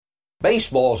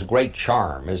Baseball's great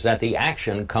charm is that the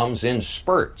action comes in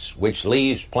spurts, which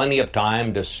leaves plenty of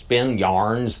time to spin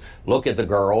yarns, look at the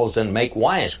girls, and make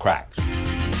wisecracks.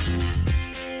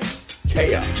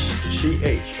 Chaos,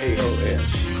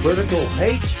 C-H-A-O-S, critical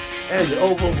hate, and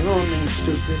overwhelming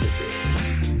stupidity.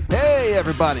 Hey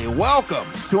everybody, welcome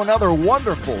to another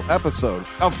wonderful episode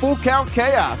of Full Count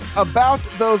Chaos about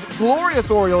those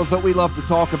glorious Orioles that we love to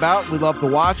talk about, we love to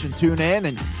watch and tune in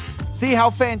and see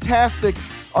how fantastic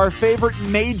our favorite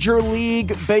Major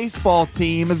League Baseball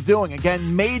team is doing.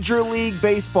 Again, Major League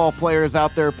Baseball players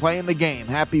out there playing the game.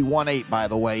 Happy 1-8, by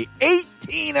the way.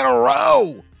 18 in a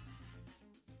row!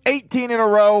 18 in a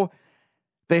row.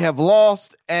 They have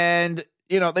lost, and,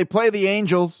 they play the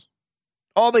Angels.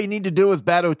 All they need to do is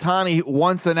bat Ohtani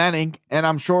once an inning, and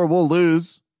I'm sure we'll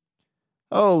lose.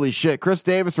 Holy shit. Chris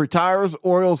Davis retires.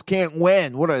 Orioles can't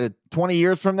win. 20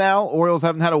 years from now? Orioles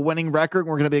haven't had a winning record.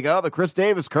 We're going to be like, the Chris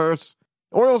Davis curse.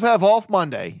 Orioles have off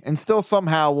Monday and still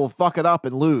somehow will fuck it up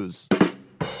and lose.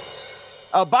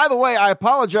 By the way, I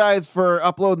apologize for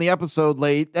uploading the episode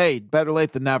late. Hey, better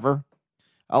late than never.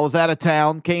 I was out of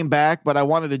town, came back, but I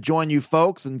wanted to join you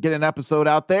folks and get an episode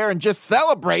out there and just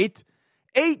celebrate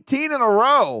 18 in a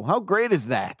row. How great is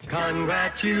that?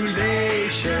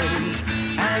 Congratulations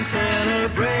and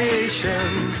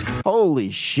celebrations.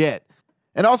 Holy shit.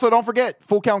 And also, don't forget,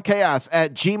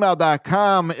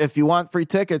 fullcountchaos@gmail.com. If you want free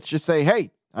tickets, just say,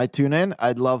 hey, I tune in.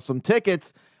 I'd love some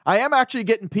tickets. I am actually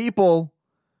getting people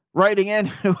writing in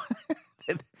who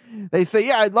they say,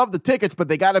 yeah, I'd love the tickets, but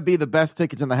they got to be the best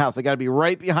tickets in the house. They got to be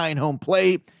right behind home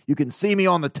plate. You can see me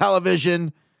on the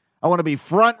television. I want to be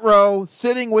front row,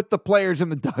 sitting with the players in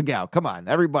the dugout. Come on,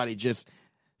 everybody, just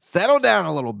settle down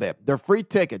a little bit. They're free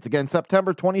tickets. Again,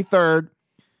 September 23rd.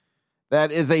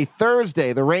 That is a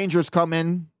Thursday. The Rangers come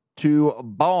in to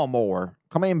Baltimore.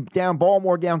 Down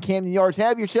Camden Yards.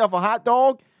 Have yourself a hot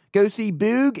dog. Go see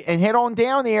Boog and head on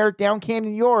down there, down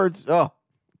Camden Yards. Oh,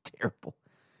 terrible.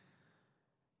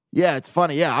 Yeah, it's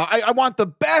funny. Yeah, I want the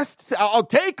best. I'll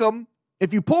take them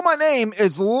if you pull my name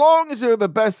as long as they're the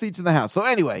best seats in the house. So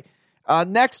anyway,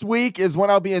 next week is when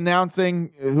I'll be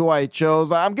announcing who I chose.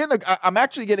 I'm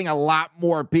actually getting a lot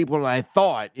more people than I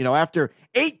thought. After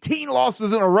 18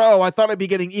 losses in a row, I thought I'd be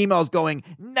getting emails going,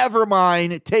 never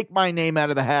mind, take my name out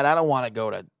of the hat. I don't want to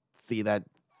go to see that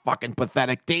fucking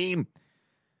pathetic team.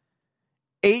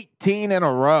 18 in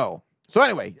a row. So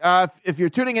anyway, if you're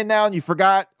tuning in now and you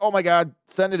forgot, oh my God,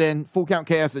 send it in,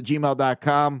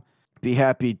 fullcountchaos@gmail.com. Be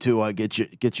happy to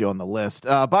get you on the list.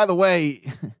 By the way,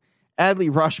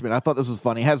 Adley Rushman, I thought this was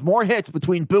funny, has more hits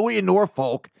between Bowie and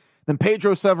Norfolk than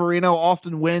Pedro Severino,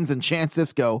 Austin Wynns, and Chance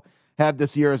Sisco have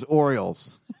this year as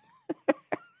Orioles.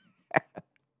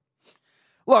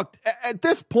 Look, at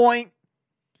this point,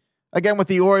 again with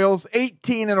the Orioles,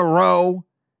 18 in a row,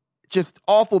 just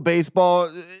awful baseball.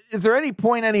 Is there any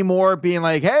point anymore being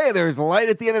like, hey, there's light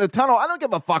at the end of the tunnel? I don't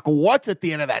give a fuck what's at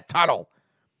the end of that tunnel.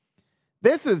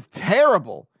 This is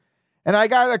terrible. And I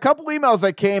got a couple emails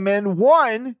that came in.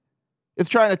 One is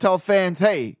trying to tell fans,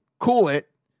 hey, cool it.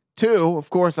 Two, of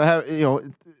course, I have,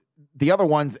 the other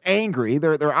one's angry.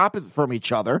 They're opposite from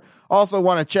each other. Also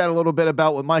want to chat a little bit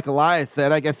about what Mike Elias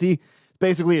said. I guess he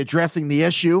basically addressing the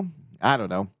issue. I don't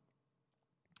know.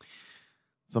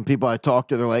 Some people I talked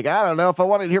to, they're like, I don't know. If I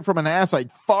wanted to hear from an ass,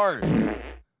 I'd fart.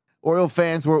 Oriole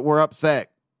fans were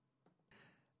upset.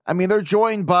 I mean, they're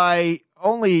joined by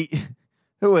only,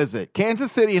 who is it?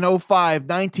 Kansas City in 05,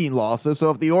 19 losses.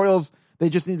 So if the Orioles, they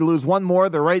just need to lose one more,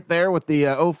 they're right there with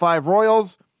the 05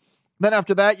 Royals. Then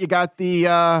after that, you got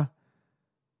the,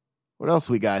 what else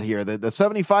we got here? The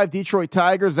 75 Detroit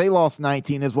Tigers, they lost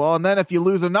 19 as well. And then if you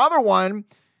lose another one,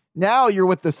 now you're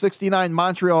with the 69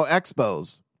 Montreal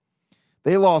Expos.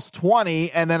 They lost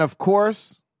 20. And then, of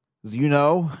course, as you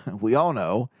know, we all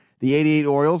know, the 88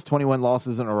 Orioles, 21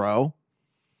 losses in a row.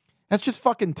 That's just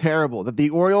fucking terrible that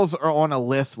the Orioles are on a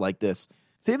list like this.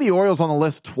 See the Orioles on the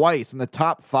list twice in the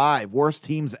top 5 worst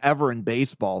teams ever in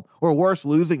baseball, or worst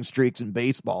losing streaks in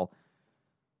baseball.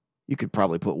 You could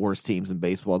probably put worst teams in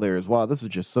baseball there as well. This is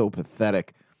just so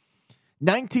pathetic.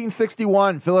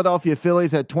 1961, Philadelphia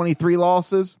Phillies had 23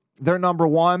 losses. They're number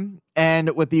 1.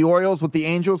 And with the Orioles, with the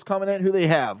Angels coming in, who they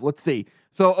have? Let's see.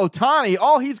 So Ohtani,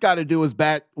 all he's got to do is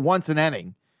bat once an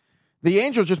inning. The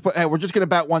Angels just put, hey, we're just going to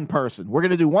bat one person. We're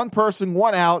going to do one person,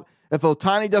 one out. If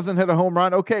Ohtani doesn't hit a home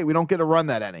run, okay, we don't get a run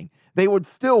that inning. They would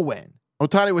still win.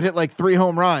 Ohtani would hit like 3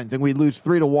 home runs, and we'd lose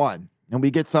 3-1. And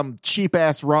we get some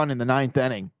cheap-ass run in the 9th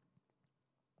inning.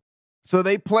 So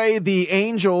they play the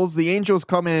Angels. The Angels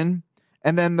come in,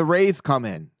 and then the Rays come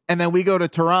in. And then we go to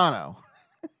Toronto.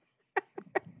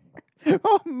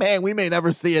 Oh, man, we may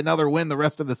never see another win the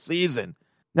rest of the season.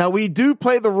 Now, we do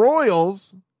play the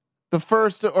Royals the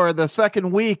first or the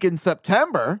second week in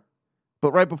September,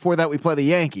 but right before that, we play the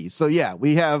Yankees. So, yeah,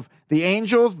 we have the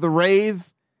Angels, the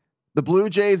Rays, the Blue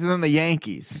Jays, and then the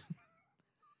Yankees.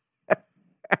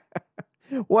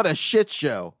 What a shit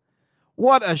show.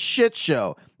 What a shit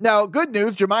show. Now, good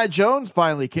news, Jahmai Jones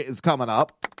finally is coming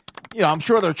up. You know, I'm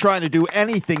sure they're trying to do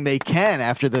anything they can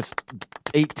after this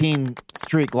 18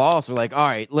 streak loss. They're like, all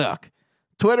right, look,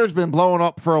 Twitter's been blowing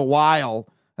up for a while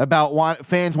about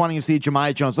fans wanting to see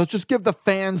Jahmai Jones. Let's just give the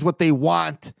fans what they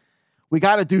want. We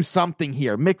got to do something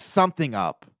here. Mix something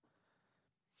up.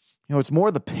 You know, it's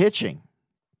more the pitching.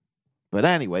 But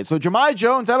anyway, so Jahmai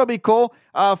Jones, that'll be cool.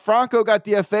 Franco got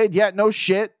DFA'd. Yeah, no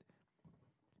shit.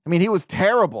 I mean, he was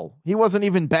terrible. He wasn't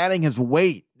even batting his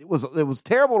weight. It was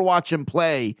terrible to watch him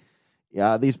play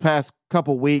these past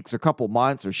couple weeks or couple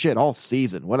months or shit, all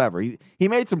season, whatever. He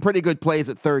made some pretty good plays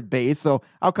at third base, so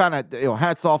I'll kind of,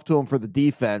 hats off to him for the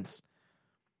defense.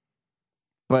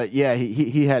 But yeah,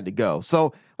 he had to go.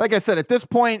 So, like I said, at this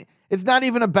point, it's not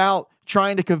even about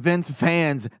trying to convince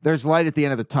fans there's light at the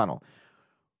end of the tunnel.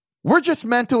 We're just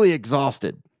mentally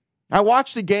exhausted. I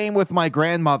watched the game with my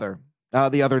grandmother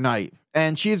the other night,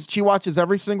 and she watches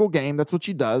every single game. That's what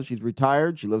she does. She's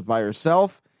retired. She lives by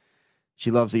herself. She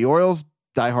loves the Orioles,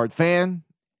 diehard fan.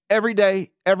 Every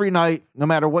day, every night, no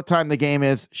matter what time the game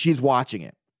is, she's watching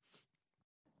it.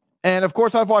 And, of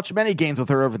course, I've watched many games with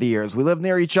her over the years. We live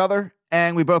near each other,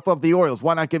 and we both love the Orioles.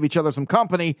 Why not give each other some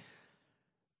company?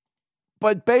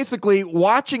 But basically,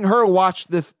 watching her watch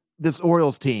this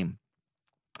Orioles team,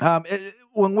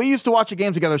 when we used to watch the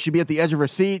games together, she'd be at the edge of her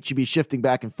seat. She'd be shifting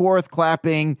back and forth,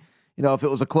 clapping. You know, if it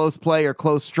was a close play or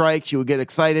close strike, she would get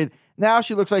excited. Now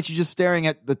she looks like she's just staring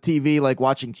at the TV, like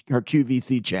watching her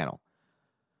QVC channel.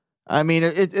 I mean,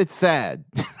 it's sad.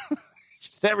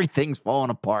 Just everything's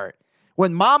falling apart.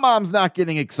 When Mom's not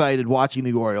getting excited watching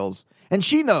the Orioles, and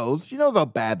she knows how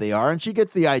bad they are, and she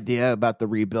gets the idea about the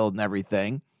rebuild and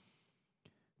everything.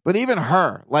 But even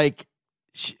her, like,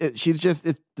 she's just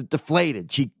it's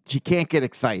deflated. She can't get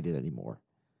excited anymore.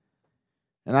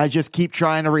 And I just keep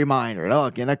trying to remind her,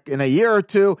 look, in a year or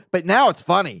two, but now it's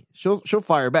funny. She'll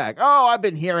fire back. Oh, I've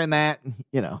been hearing that.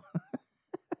 You know,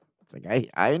 it's like,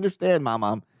 I understand,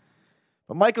 Mom.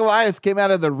 But Mike Elias came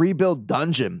out of the rebuild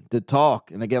dungeon to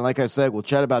talk. And again, like I said, we'll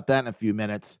chat about that in a few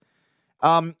minutes.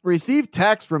 Received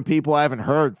texts from people I haven't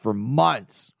heard for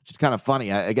months, which is kind of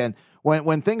funny.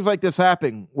 When things like this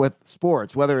happen with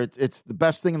sports, whether it's the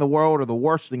best thing in the world or the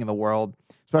worst thing in the world,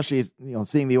 especially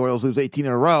seeing the Orioles lose 18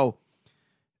 in a row,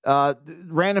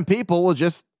 random people will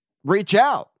just reach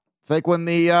out. It's like when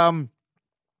in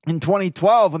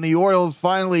 2012 when the Orioles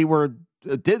finally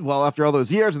did well after all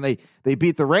those years and they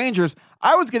beat the Rangers.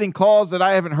 I was getting calls that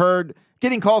I haven't heard,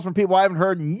 getting calls from people I haven't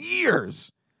heard in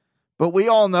years. But we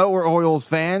all know we're Orioles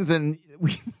fans, and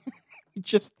we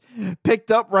just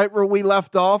picked up right where we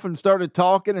left off and started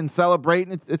talking and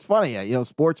celebrating. It's funny,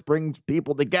 sports brings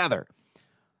people together.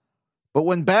 But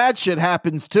when bad shit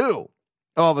happens too,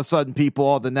 all of a sudden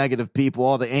all the negative people,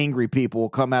 all the angry people will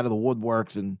come out of the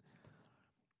woodworks and,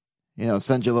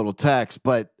 send you a little text.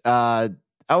 But I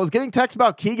was getting texts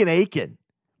about Keegan Aiken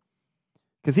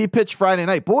because he pitched Friday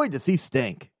night. Boy, does he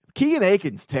stink. Keegan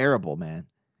Aiken's terrible, man.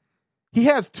 He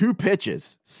has 2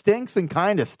 pitches, stinks and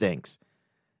kind of stinks.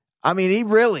 I mean, he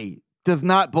really does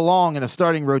not belong in a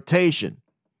starting rotation.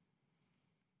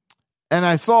 And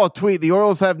I saw a tweet. The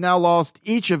Orioles have now lost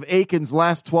each of Aiken's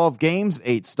last 12 games,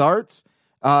 8 starts.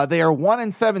 They are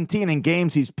 1-17 in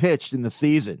games he's pitched in the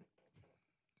season.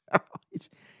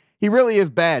 He really is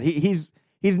bad. He's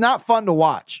not fun to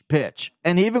watch pitch.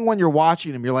 And even when you're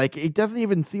watching him, you're like, it doesn't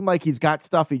even seem like he's got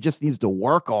stuff he just needs to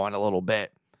work on a little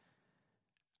bit.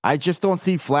 I just don't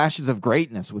see flashes of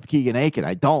greatness with Keegan Aiken.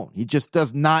 I don't. He just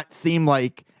does not seem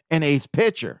like an ace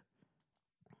pitcher.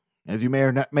 As you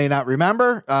may not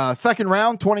remember, second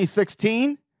round,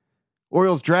 2016,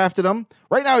 Orioles drafted him.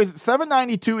 Right now, he's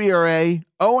 7.92 ERA,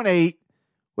 0-8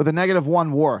 with a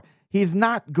 -1 WAR. He's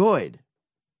not good.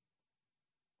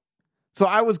 So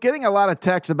I was getting a lot of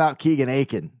texts about Keegan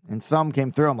Aiken, and some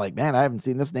came through. I'm like, man, I haven't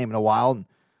seen this name in a while. And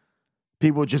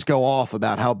people would just go off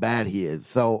about how bad he is.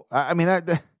 So, I mean, I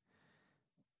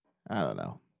don't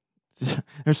know.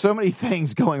 There's so many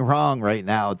things going wrong right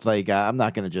now. It's like, I'm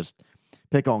not going to just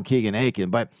pick on Keegan Aiken.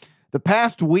 But the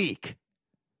past week,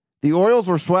 the Orioles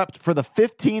were swept for the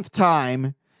 15th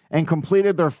time and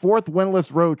completed their 4th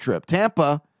winless road trip.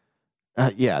 Tampa,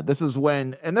 this is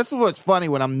what's funny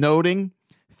when I'm noting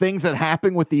things that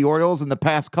happened with the Orioles in the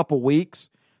past couple weeks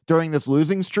during this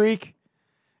losing streak.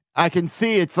 I can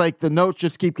see it's like the notes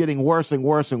just keep getting worse and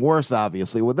worse and worse,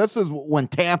 obviously. Well, this is when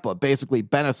Tampa basically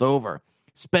bent us over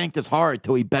spanked us hard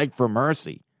till he begged for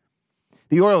mercy.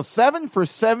 The Orioles 7 for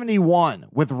 71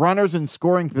 with runners in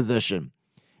scoring position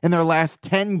in their last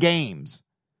 10 games.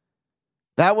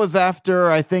 That was after,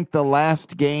 I think, the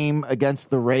last game against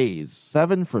the Rays.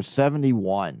 7 for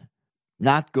 71.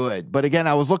 Not good. But again,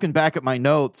 I was looking back at my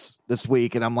notes this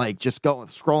week, and I'm like, just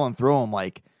scrolling through them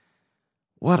like,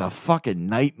 what a fucking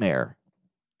nightmare.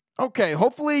 Okay,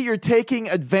 hopefully you're taking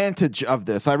advantage of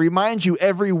this. I remind you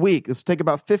every week, this will take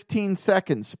about 15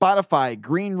 seconds. Spotify,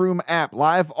 Green Room app,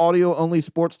 live audio-only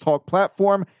sports talk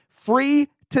platform, free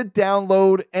to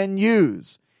download and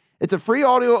use. It's a free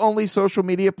audio-only social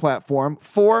media platform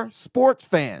for sports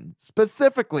fans.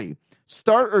 Specifically,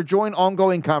 start or join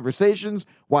ongoing conversations,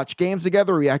 watch games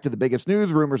together, react to the biggest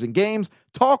news, rumors, and games,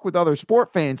 talk with other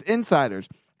sport fans, insiders,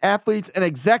 athletes, and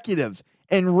executives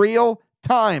in real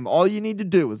time. All you need to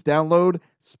do is download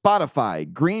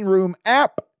Spotify Green Room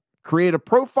app, create a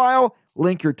profile,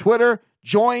 link your Twitter,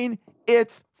 join.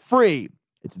 It's free.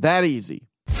 It's that easy.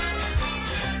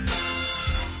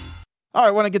 All right,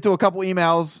 I want to get to a couple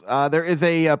emails. There is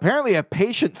apparently a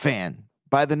patient fan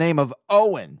by the name of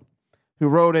Owen who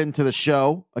wrote into the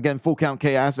show. Again,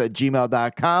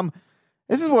 fullcountchaos@gmail.com.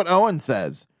 This is what Owen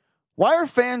says. Why are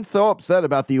fans so upset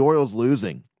about the Orioles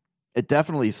losing? It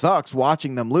definitely sucks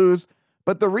watching them lose,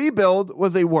 but the rebuild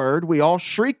was a word we all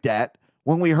shrieked at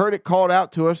when we heard it called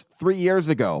out to us 3 years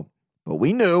ago. But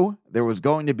we knew there was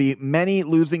going to be many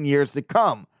losing years to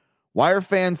come. Why are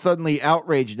fans suddenly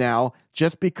outraged now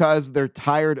just because they're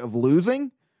tired of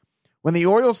losing? When the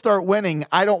Orioles start winning,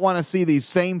 I don't want to see these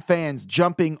same fans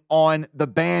jumping on the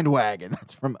bandwagon.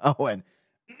 That's from Owen.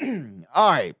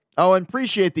 All right, Owen,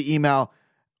 appreciate the email.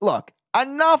 Look,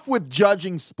 enough with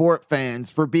judging sport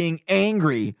fans for being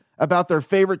angry about their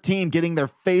favorite team getting their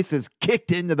faces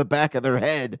kicked into the back of their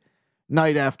head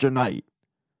night after night.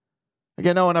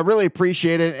 Again, Owen, I really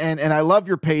appreciate it, and I love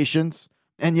your patience.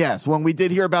 And yes, when we did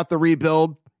hear about the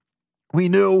rebuild, we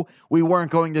knew we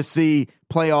weren't going to see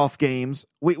playoff games.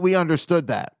 We understood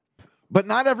that. But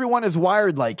not everyone is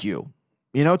wired like you,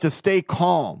 to stay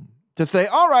calm, to say,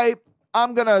 all right,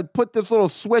 I'm going to put this little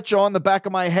switch on the back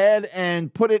of my head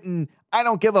and put it in I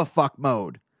don't give a fuck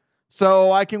mode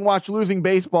so I can watch losing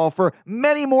baseball for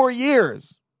many more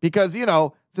years. Because,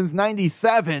 since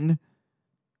 97,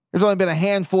 there's only been a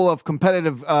handful of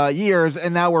competitive years,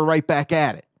 and now we're right back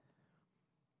at it.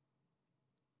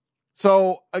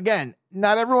 So, again,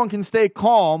 not everyone can stay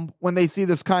calm when they see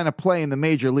this kind of play in the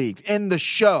major leagues. In the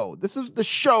show. This is the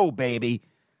show, baby.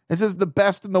 This is the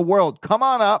best in the world. Come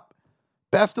on up.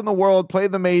 Best in the world. Play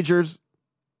the majors.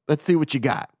 Let's see what you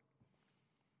got.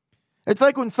 It's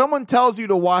like when someone tells you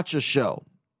to watch a show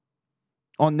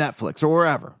on Netflix or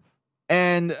wherever,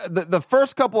 and the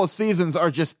first couple of seasons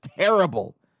are just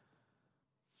terrible.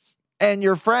 And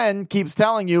your friend keeps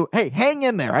telling you, hey, hang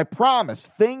in there. I promise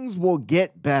things will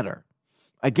get better.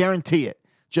 I guarantee it.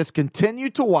 Just continue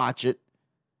to watch it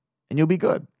and you'll be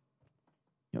good.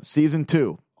 Season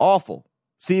 2, awful.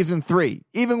 Season 3,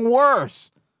 even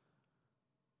worse.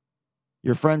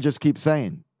 Your friend just keeps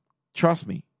saying, trust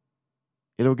me,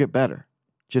 it'll get better.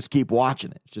 Just keep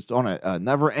watching it. It's just on a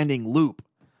never-ending loop.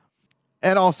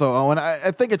 And also, Owen,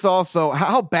 I think it's also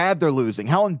how bad they're losing,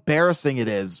 how embarrassing it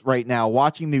is right now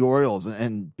watching the Orioles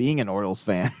and being an Orioles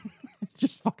fan. It's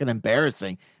just fucking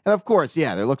embarrassing. And of course,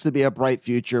 yeah, there looks to be a bright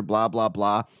future, blah, blah,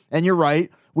 blah. And you're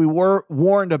right. We were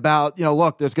warned about,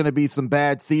 look, there's going to be some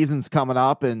bad seasons coming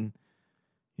up, and,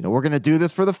 we're going to do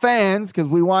this for the fans because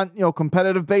we want,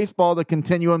 competitive baseball to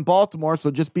continue in Baltimore,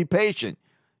 so just be patient.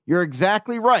 You're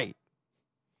exactly right.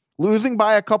 Losing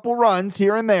by a couple runs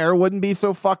here and there wouldn't be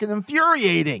so fucking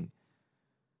infuriating.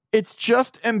 It's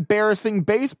just embarrassing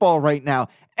baseball right now.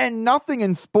 And nothing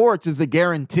in sports is a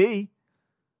guarantee.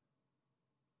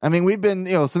 I mean, we've been,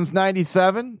 since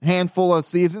 97, handful of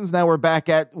seasons. Now we're back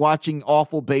at watching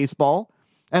awful baseball.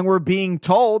 And we're being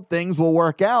told things will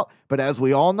work out. But as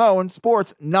we all know in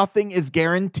sports, nothing is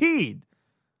guaranteed.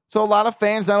 So a lot of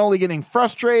fans not only getting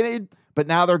frustrated, but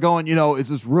now they're going, is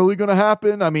this really going to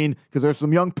happen? I mean, because there's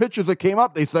some young pitchers that came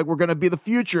up. They said we're going to be the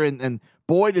future. And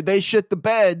boy, did they shit the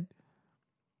bed.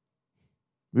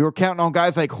 We were counting on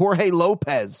guys like Jorge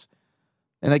Lopez.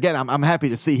 And again, I'm happy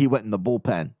to see he went in the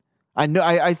bullpen.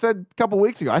 I said a couple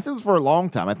weeks ago, I said this for a long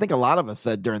time. I think a lot of us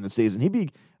said during the season, he'd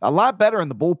be a lot better in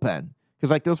the bullpen.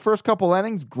 Because those first couple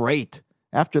innings, great.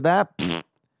 After that, pfft.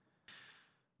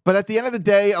 But at the end of the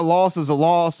day, a loss is a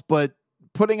loss. But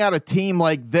putting out a team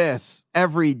like this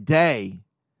every day,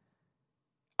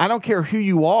 I don't care who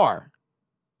you are.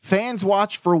 Fans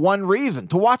watch for one reason,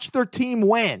 to watch their team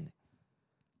win.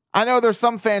 I know there's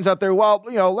some fans out there, well,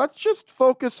 let's just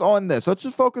focus on this. Let's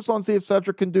just focus on see if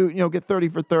Cedric can get 30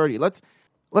 for 30. Let's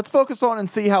focus on and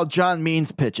see how John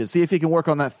Means pitches. See if he can work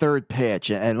on that third pitch.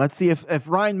 And let's see if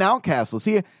Ryan Mountcastle,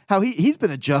 see how he's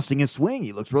been adjusting his swing.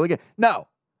 He looks really good. No,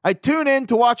 I tune in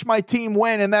to watch my team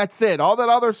win, and that's it. All that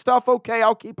other stuff, okay,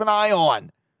 I'll keep an eye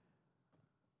on.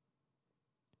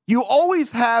 You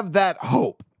always have that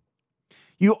hope.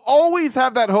 You always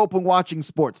have that hope when watching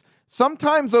sports.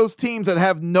 Sometimes those teams that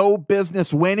have no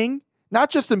business winning, not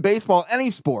just in baseball, any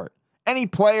sport, any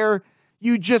player,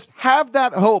 you just have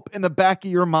that hope in the back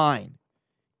of your mind.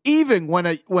 Even when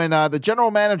the general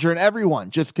manager and everyone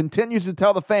just continues to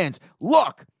tell the fans,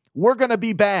 look, we're going to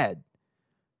be bad.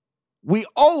 We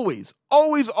always,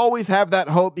 always, always have that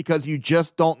hope because you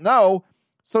just don't know.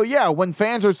 So yeah, when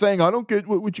fans are saying, I don't get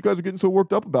what you guys are getting so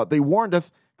worked up about. They warned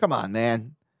us. Come on,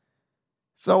 man.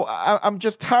 So I'm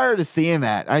just tired of seeing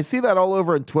that. I see that all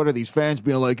over on Twitter. These fans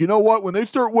being like, you know what? When they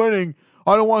start winning,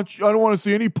 I don't want to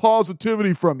see any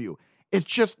positivity from you. It's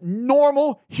just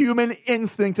normal human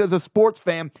instinct as a sports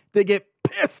fan to get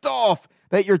pissed off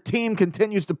that your team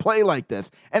continues to play like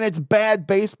this. And it's bad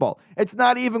baseball. It's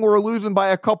not even we're losing by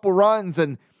a couple runs.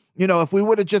 And, if we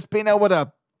would have just been able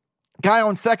to guy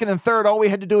on second and third, all we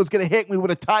had to do was get a hit and we would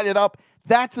have tied it up.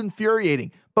 That's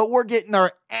infuriating. But we're getting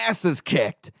our asses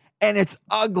kicked. And it's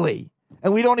ugly.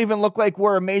 And we don't even look like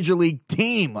we're a major league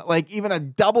team, like even a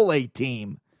double-A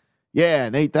team. Yeah,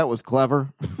 Nate, that was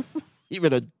clever.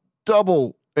 Even a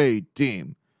double-A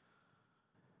team.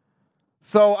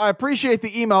 So I appreciate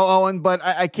the email, Owen, but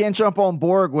I can't jump on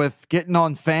board with getting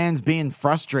on fans being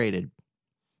frustrated.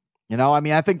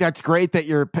 I think that's great that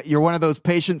you're one of those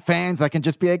patient fans that can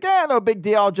just be like, no big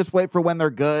deal. I'll just wait for when they're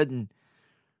good and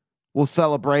we'll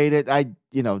celebrate it.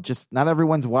 Just not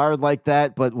everyone's wired like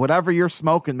that, but whatever you're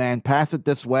smoking, man, pass it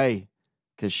this way.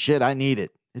 Cause shit, I need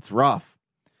it. It's rough.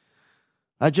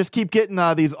 I just keep getting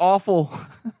these awful,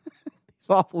 these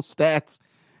awful stats.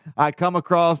 I come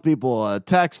across people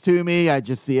text to me. I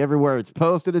just see everywhere it's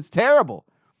posted. It's terrible.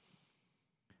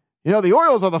 The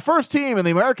Orioles are the first team in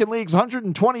the American League's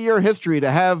 120-year history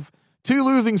to have 2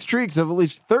 losing streaks of at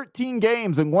least 13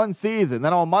 games in one season.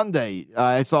 Then on Monday,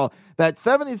 I saw that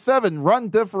 77 run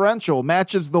differential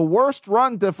matches the worst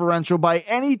run differential by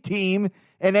any team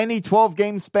in any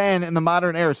 12-game span in the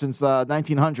modern era since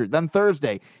 1900. Then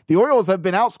Thursday, the Orioles have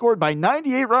been outscored by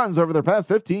 98 runs over their past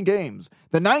 15 games.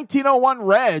 The 1901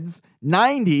 Reds,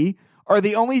 90, are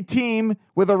the only team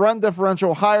with a run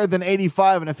differential higher than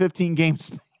 85 in a 15-game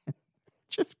span.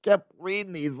 Just kept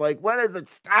reading these, like, when does it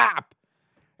stop?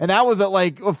 And that was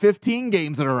at 15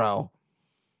 games in a row.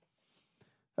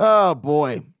 Oh,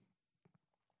 boy.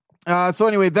 So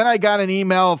anyway, then I got an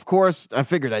email. Of course, I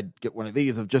figured I'd get one of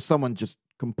these of just someone just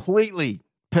completely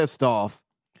pissed off.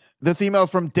 This email is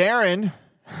from Darren.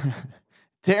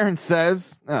 Darren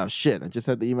says, oh, shit, I just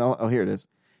had the email. Oh, here it is.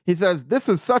 He says, this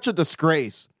is such a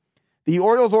disgrace. The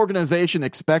Orioles organization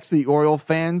expects the Oriole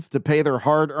fans to pay their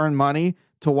hard-earned money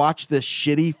to watch this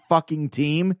shitty fucking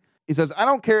team. He says, I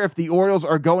don't care if the Orioles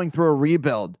are going through a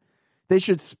rebuild. They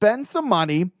should spend some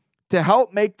money to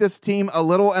help make this team a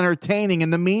little entertaining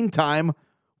in the meantime,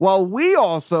 while we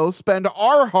also spend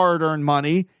our hard-earned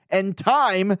money and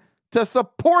time to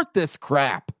support this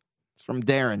crap. It's from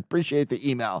Darren. Appreciate the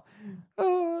email.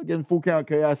 Again,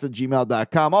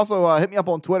 fullcountchaos@gmail.com. Also, hit me up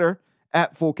on Twitter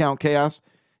 @fullcountchaos.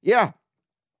 Yeah.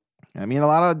 A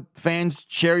lot of fans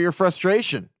share your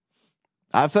frustration.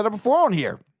 I've said it before on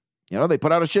here. They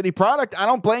put out a shitty product. I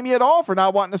don't blame you at all for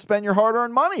not wanting to spend your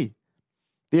hard-earned money.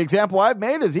 The example I've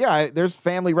made is, there's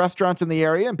family restaurants in the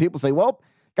area, and people say, well,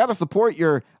 got to support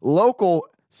your local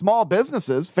small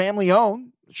businesses,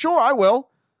 family-owned. Sure, I will.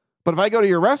 But if I go to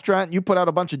your restaurant and you put out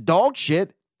a bunch of dog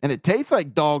shit, and it tastes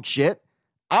like dog shit,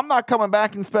 I'm not coming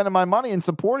back and spending my money and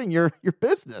supporting your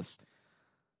business.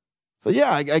 So,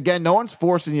 again, no one's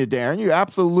forcing you, Darren. You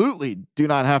absolutely do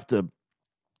not have to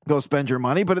go spend your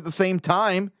money. But at the same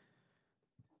time,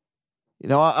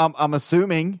 I'm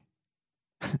assuming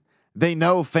they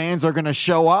know fans are going to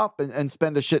show up and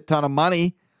spend a shit ton of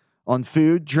money on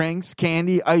food, drinks,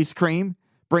 candy, ice cream,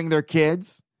 bring their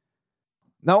kids.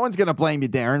 No one's going to blame you,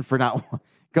 Darren, for not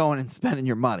going and spending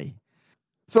your money.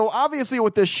 So obviously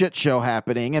with this shit show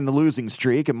happening and the losing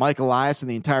streak, and Mike Elias and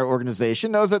the entire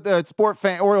organization knows that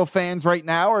the Oriole fans right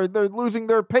now they're losing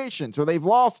their patience, or they've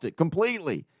lost it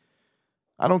completely.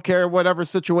 I don't care whatever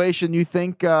situation you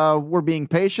think we're being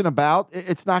patient about.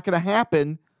 It's not going to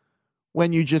happen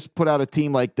when you just put out a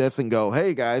team like this and go,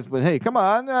 hey, guys, but hey, come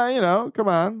on, come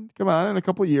on, in a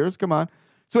couple of years, come on.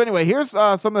 So anyway, here's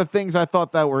some of the things I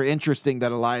thought that were interesting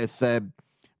that Elias said,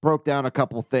 broke down a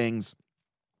couple things.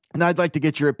 And I'd like to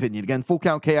get your opinion. Again,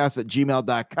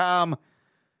 fullcountchaos@gmail.com.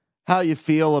 How you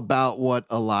feel about what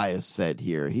Elias said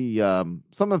here. He some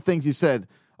of the things he said.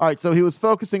 All right, so he was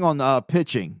focusing on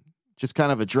pitching, just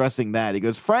kind of addressing that. He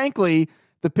goes, frankly,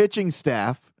 the pitching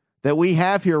staff that we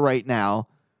have here right now,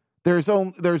 there's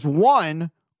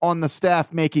one on the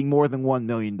staff making more than $1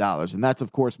 million. And that's,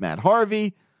 of course, Matt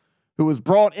Harvey, who was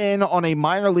brought in on a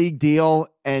minor league deal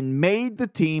and made the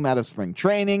team out of spring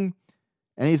training.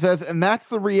 And he says, and that's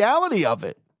the reality of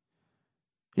it.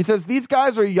 He says, these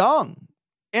guys are young,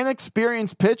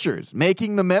 inexperienced pitchers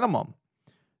making the minimum.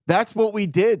 That's what we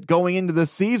did going into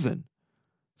this season.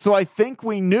 So I think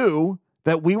we knew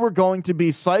that we were going to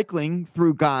be cycling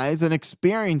through guys and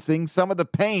experiencing some of the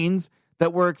pains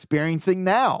that we're experiencing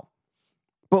now.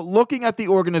 But looking at the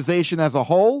organization as a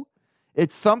whole,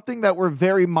 it's something that we're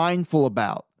very mindful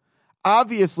about.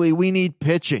 Obviously, we need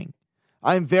pitching.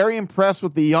 I'm very impressed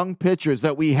with the young pitchers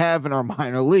that we have in our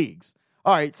minor leagues.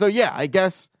 All right, so yeah, I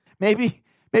guess maybe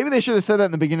they should have said that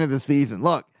in the beginning of the season.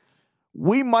 Look,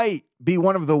 we might be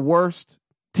one of the worst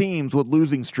teams with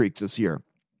losing streaks this year.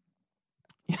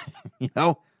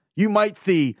 You might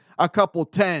see a couple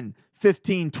 10,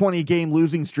 15, 20 game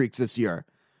losing streaks this year.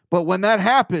 But when that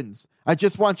happens, I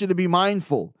just want you to be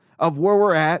mindful of where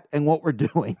we're at and what we're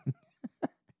doing.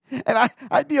 And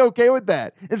I'd be okay with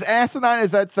that. As asinine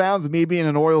as that sounds, me being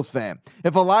an Orioles fan,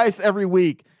 if Elias every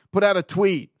week put out a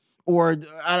tweet or,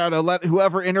 I don't know, let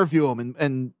whoever interview him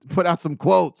and put out some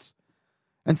quotes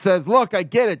and says, look, I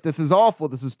get it. This is awful.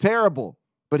 This is terrible.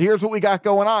 But here's what we got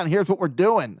going on. Here's what we're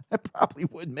doing. That probably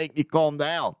would make me calm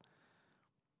down.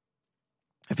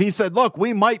 If he said, look,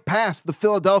 we might pass the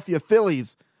Philadelphia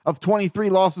Phillies of 23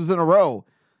 losses in a row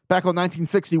back on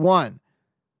 1961.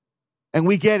 And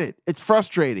we get it. It's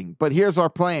frustrating, but here's our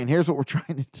plan. Here's what we're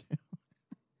trying to do.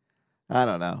 I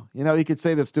don't know. You could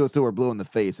say this to us till we're blue in the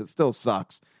face. It still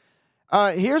sucks.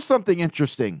 Here's something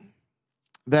interesting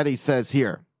that he says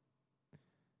here.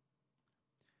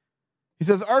 He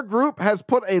says, our group has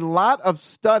put a lot of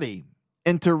study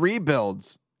into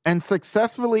rebuilds and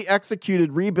successfully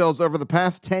executed rebuilds over the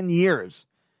past 10 years.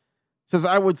 He says,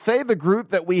 I would say the group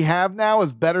that we have now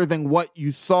is better than what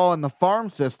you saw in the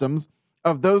farm systems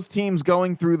of those teams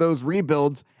going through those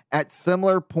rebuilds at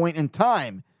similar point in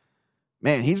time.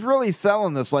 Man, he's really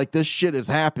selling this like this shit is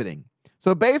happening.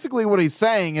 So basically what he's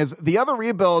saying is the other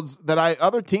rebuilds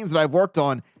other teams that I've worked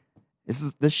on,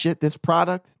 this shit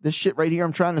right here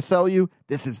I'm trying to sell you,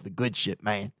 this is the good shit,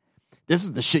 man. This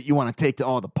is the shit you want to take to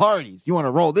all the parties. You want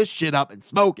to roll this shit up and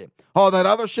smoke it. All that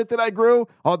other shit that I grew,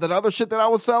 all that other shit that I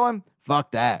was selling,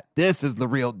 fuck that. This is the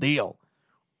real deal.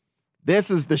 This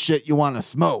is the shit you want to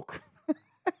smoke.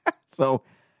 So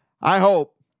I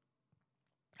hope,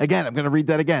 again, I'm going to read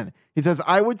that again. He says,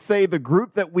 I would say the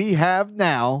group that we have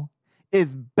now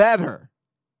is better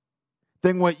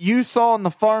than what you saw in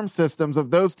the farm systems of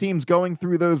those teams going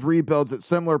through those rebuilds at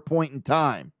similar point in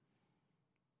time.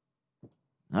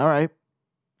 All right.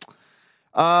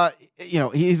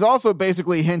 He's also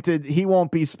basically hinted he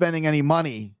won't be spending any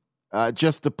money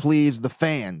just to please the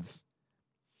fans.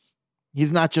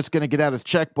 He's not just going to get out his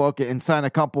checkbook and sign a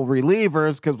couple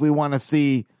relievers because we want to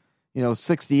see,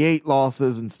 68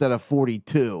 losses instead of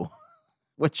 42,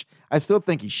 which I still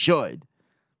think he should.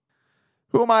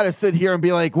 Who am I to sit here and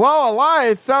be like, well,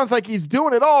 Elias sounds like he's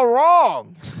doing it all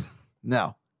wrong?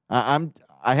 No, I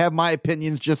have my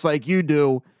opinions just like you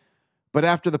do. But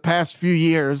after the past few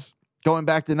years, going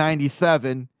back to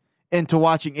 97 into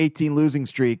watching 18 losing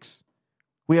streaks,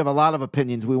 we have a lot of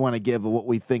opinions we want to give of what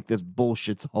we think this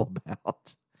bullshit's all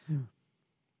about.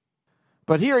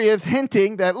 But here he is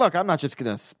hinting that, look, I'm not just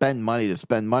going to spend money to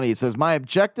spend money. He says, my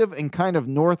objective and kind of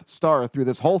North Star through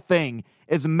this whole thing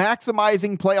is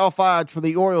maximizing playoff odds for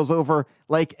the Orioles over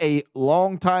like a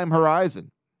long time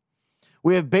horizon.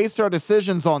 We have based our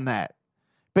decisions on that,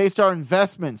 based our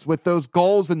investments with those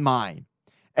goals in mind.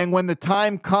 And when the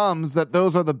time comes that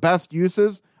those are the best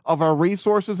uses of our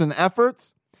resources and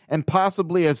efforts, and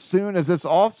possibly as soon as this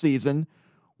offseason,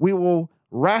 we will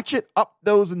ratchet up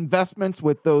those investments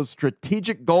with those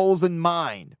strategic goals in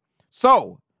mind.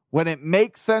 So, when it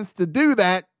makes sense to do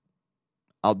that,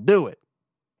 I'll do it.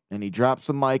 And he drops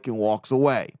the mic and walks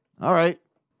away. All right.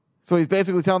 So he's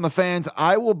basically telling the fans,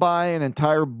 I will buy an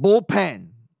entire bullpen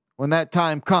when that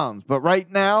time comes. But right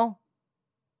now,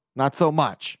 not so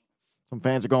much. Some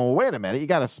fans are going, well, wait a minute. You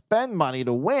got to spend money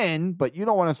to win, but you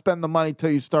don't want to spend the money till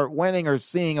you start winning or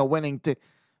seeing a winning team.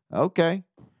 Okay.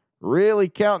 Really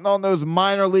counting on those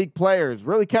minor league players.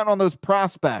 Really counting on those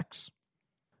prospects.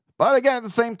 But again, at the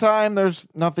same time, there's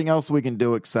nothing else we can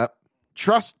do except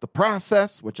trust the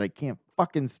process, which I can't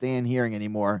fucking stand hearing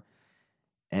anymore,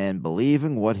 and believe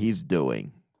in what he's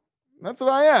doing. That's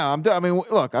what I am. I mean,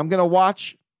 look, I'm going to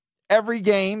watch every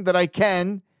game that I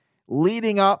can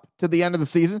leading up to the end of the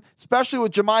season, especially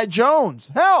with Jahmai Jones.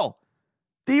 Hell,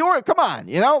 come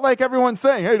on, like everyone's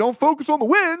saying, hey, don't focus on the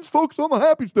wins, focus on the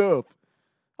happy stuff.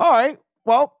 All right,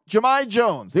 well, Jahmai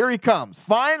Jones, here he comes.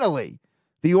 Finally,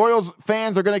 the Orioles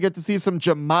fans are going to get to see some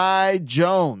Jahmai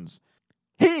Jones.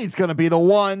 He's going to be the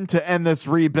one to end this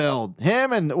rebuild.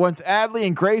 Him, and once Adley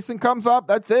and Grayson comes up,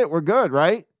 that's it. We're good,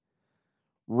 right?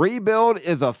 Rebuild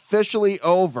is officially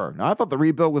over. Now, I thought the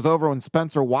rebuild was over when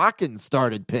Spencer Watkins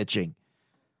started pitching.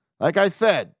 Like I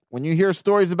said, when you hear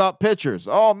stories about pitchers,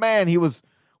 oh man, he was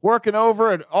working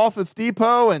over at Office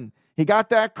Depot and he got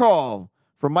that call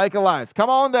from Mike Elias. Come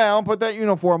on down, put that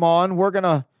uniform on. We're going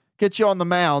to get you on the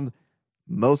mound.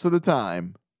 Most of the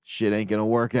time, shit ain't going to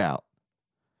work out.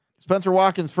 Spencer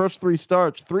Watkins' first 3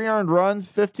 starts, 3 earned runs,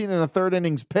 15 and a third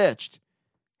innings pitched.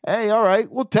 Hey, all right,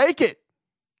 we'll take it.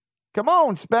 Come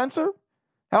on, Spencer.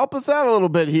 Help us out a little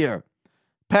bit here.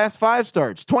 Past 5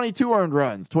 starts, 22 earned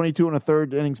runs, 22 and a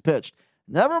third innings pitched.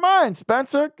 Never mind,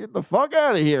 Spencer. Get the fuck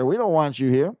out of here. We don't want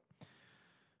you here.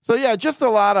 So, yeah, just a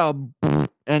lot of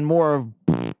and more of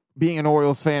being an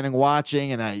Orioles fan and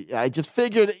watching. And I just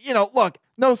figured, look,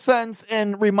 no sense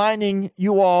in reminding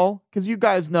you all, because you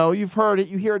guys know, you've heard it,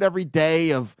 you hear it every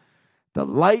day, of the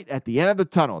light at the end of the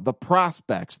tunnel, the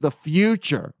prospects, the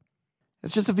future.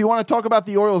 It's just, if you want to talk about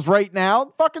the Orioles right now,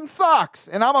 it fucking sucks.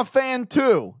 And I'm a fan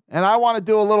too. And I want to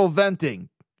do a little venting.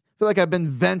 I feel like I've been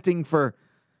venting for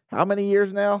how many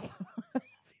years now?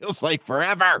 Feels like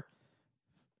forever.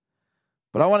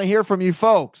 But I want to hear from you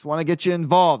folks. I want to get you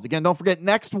involved. Again, don't forget,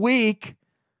 next week,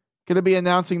 going to be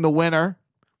announcing the winner,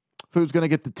 who's going to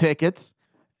get the tickets.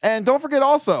 And don't forget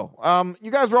also,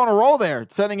 you guys were on a roll there,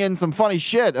 sending in some funny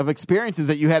shit of experiences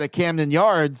that you had at Camden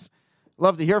Yards.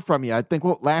 Love to hear from you. I think,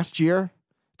 last year?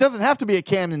 It doesn't have to be at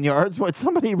Camden Yards. What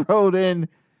somebody wrote in,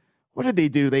 what did they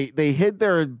do? They hid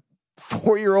their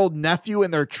 4-year-old nephew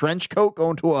in their trench coat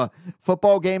going to a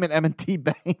football game at M&T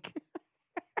Bank.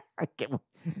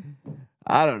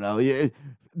 I don't know.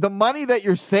 The money that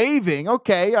you're saving,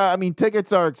 okay, I mean,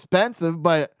 tickets are expensive,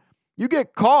 but you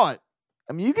get caught.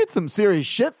 I mean, you get some serious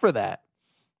shit for that.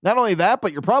 Not only that,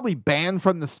 but you're probably banned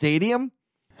from the stadium.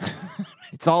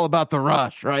 It's all about the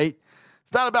rush, right?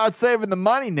 It's not about saving the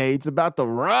money, Nate. It's about the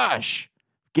rush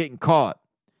getting caught.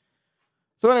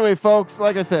 So anyway, folks,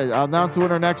 like I said, I'll announce the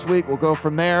winner next week. We'll go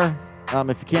from there.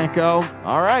 If you can't go,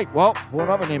 all right, well, pull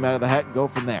another name out of the hat and go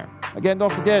from there. Again,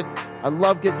 don't forget, I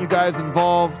love getting you guys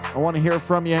involved. I want to hear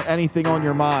from you. Anything on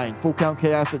your mind.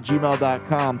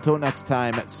 FullCountChaos@gmail.com. Till next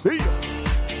time, see ya.